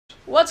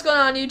What's going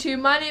on YouTube?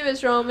 My name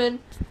is Roman,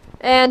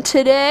 and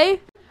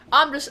today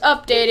I'm just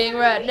updating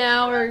right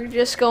now. We're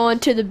just going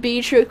to the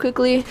beach real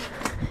quickly.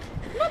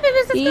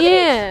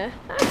 Yeah,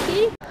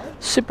 okay.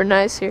 Super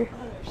nice here.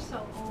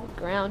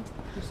 Ground.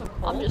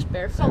 I'm just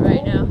barefoot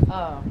right now.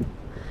 Oh.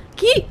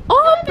 Get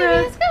up,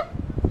 bro. Let's go.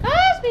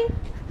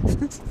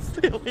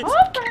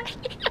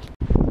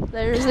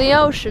 There's the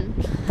ocean.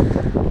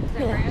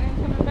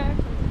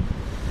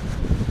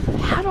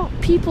 How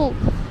don't people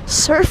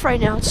surf right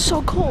now? It's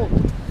so cold.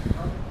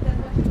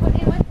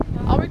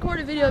 I'll record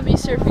a video of me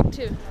surfing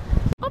too.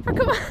 Oprah,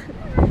 come on.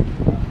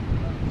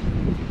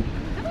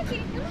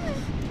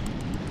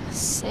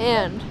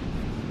 Sand.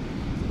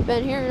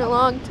 Been here in a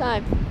long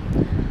time.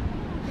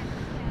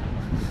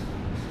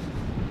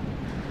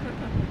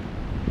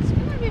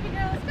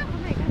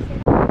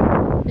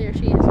 There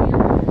she is.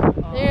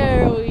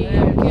 There we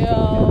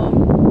go.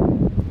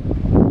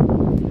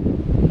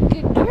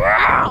 Good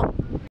girl.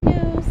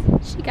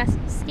 She got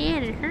some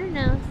sand in her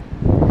nose.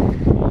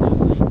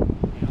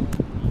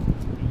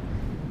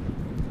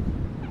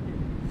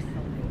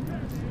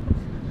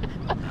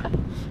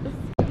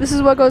 This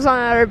is what goes on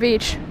at our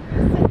beach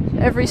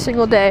every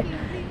single day.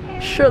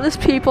 Shirtless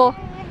people.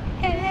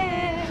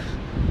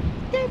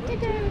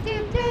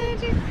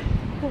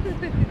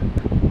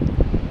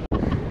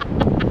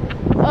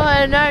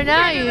 Oh,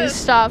 now you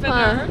stop,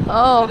 huh?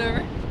 Oh.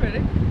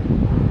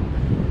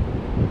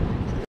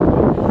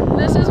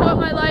 This is what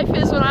my life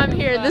is when I'm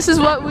here. This is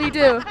what we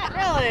do.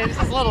 Really? This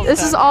is little This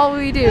stuff. is all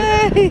we do.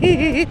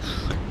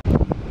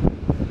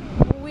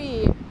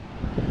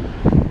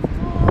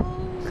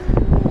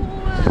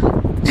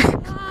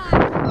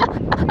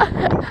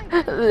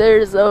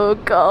 They're so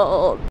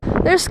cold.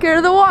 They're scared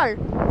of the water.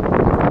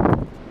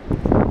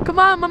 Come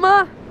on,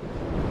 mama.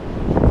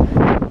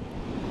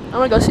 I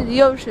want to go see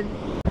the ocean.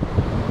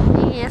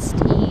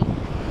 Nasty.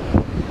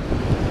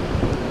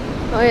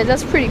 Oh yeah,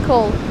 that's pretty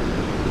cold.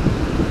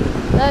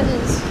 That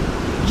is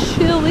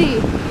chilly.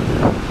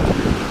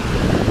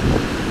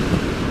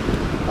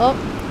 Oh,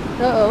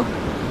 uh-oh.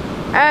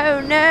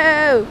 Oh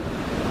no.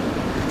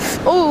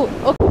 Oh,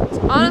 okay. It's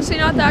honestly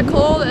not that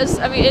cold.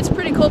 I mean, it's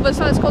pretty cold, but it's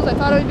not as cold as I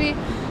thought it would be.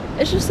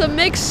 It's just a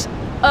mix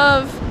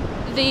of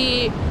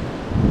the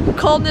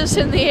coldness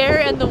in the air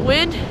and the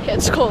wind.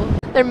 It's cold.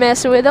 They're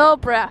messing with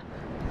Oprah.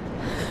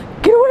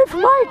 Get away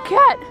from my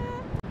cat.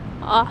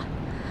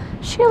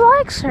 She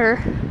likes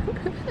her.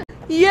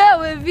 Yeah,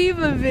 with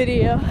Viva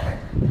video.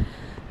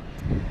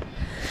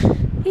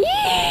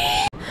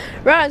 Yeah.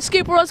 Right on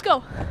skateboard, let's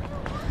go.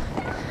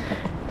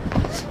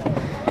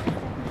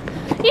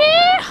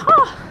 Yeah.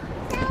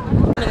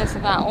 Minutes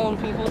of that old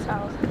people's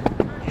house.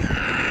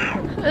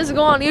 This is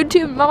going on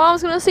YouTube. My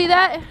mom's gonna see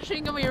that.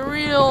 She's gonna be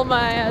real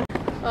mad.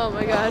 Oh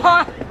my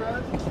god.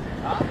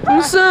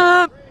 What's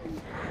up?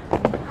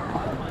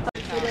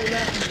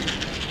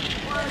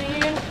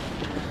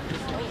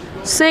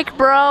 Sick,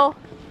 bro.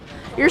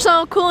 You're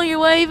so cool. You're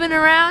waving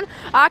around.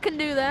 I can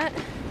do that.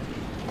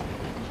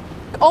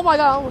 Oh my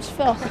god, I almost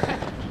fell.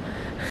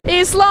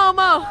 In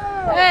slow-mo.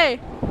 Hey.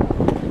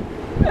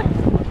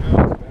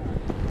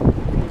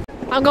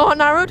 I'm going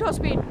Naruto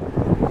speed.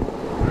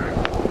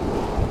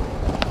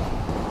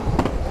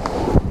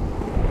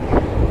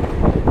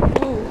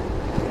 Ooh.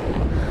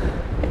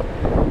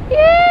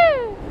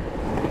 Yeah.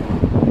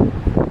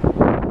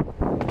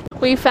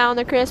 We found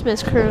the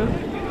Christmas crew.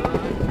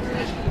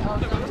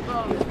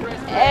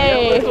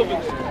 Hey.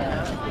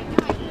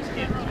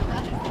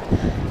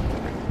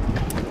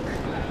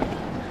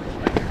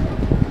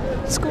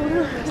 What's going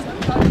on?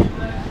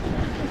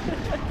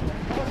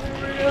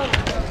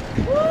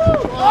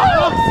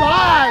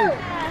 Outside!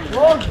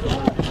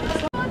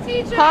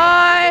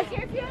 Hi.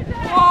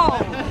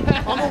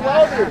 I'm a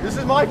welder. This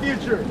is my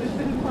future.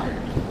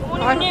 Why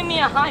don't you give me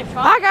a high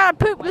five? I gotta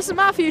poop. This is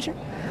my future.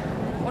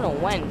 What a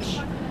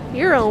wench.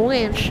 You're a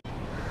winch.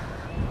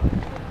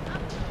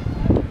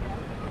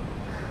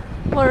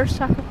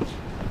 Motorcycle.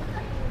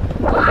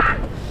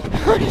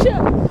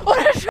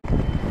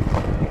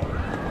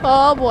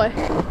 Oh boy.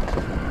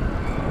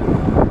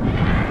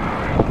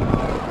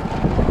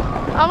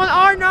 I'm an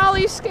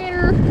Arnolly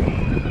skater.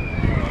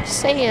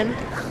 Sand.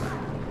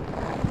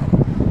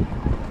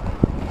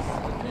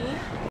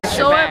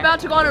 So we're about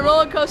to go on a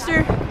roller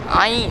coaster.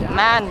 I ain't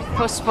mad,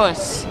 puss.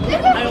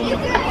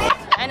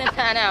 And a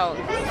pan out.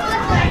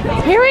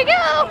 Here we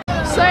go.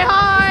 Say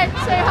hi.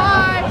 Say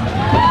hi.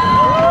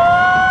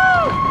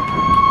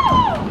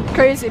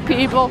 Crazy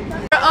people.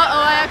 Uh-oh,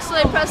 I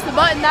accidentally pressed the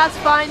button. That's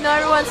fine though.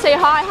 Everyone say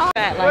hi.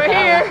 Hi. We're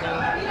here.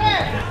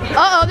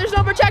 Uh-oh, there's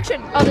no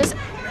protection. Oh, there's...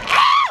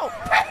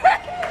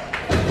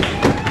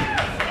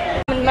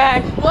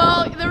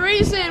 Well, the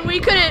reason we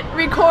couldn't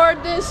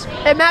record this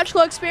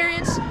magical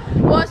experience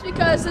was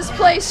because this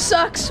place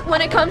sucks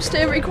when it comes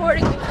to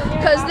recording,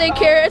 because they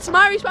care. It's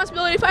my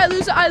responsibility. If I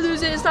lose it, I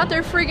lose it. It's not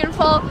their freaking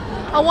fault.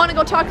 I want to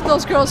go talk to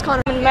those girls,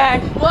 Connor.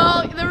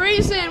 Well, the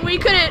reason we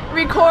couldn't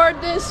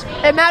record this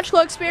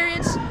magical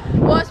experience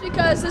was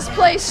because this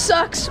place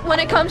sucks when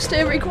it comes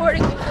to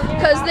recording,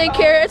 because they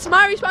care. It's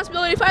my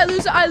responsibility. If I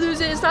lose it, I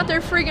lose it. It's not their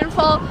freaking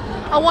fault.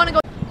 I want to go.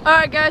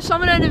 Alright guys, so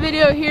I'm gonna end the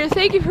video here.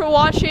 Thank you for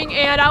watching,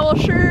 and I will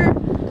sure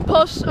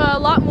post a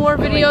lot more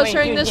videos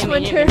during this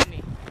winter.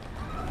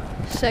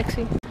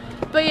 Sexy.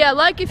 But yeah,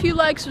 like if you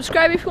like,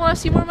 subscribe if you want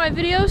to see more of my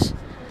videos.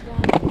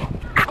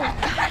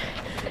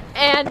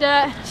 And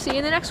see you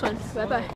in the next one. Bye bye.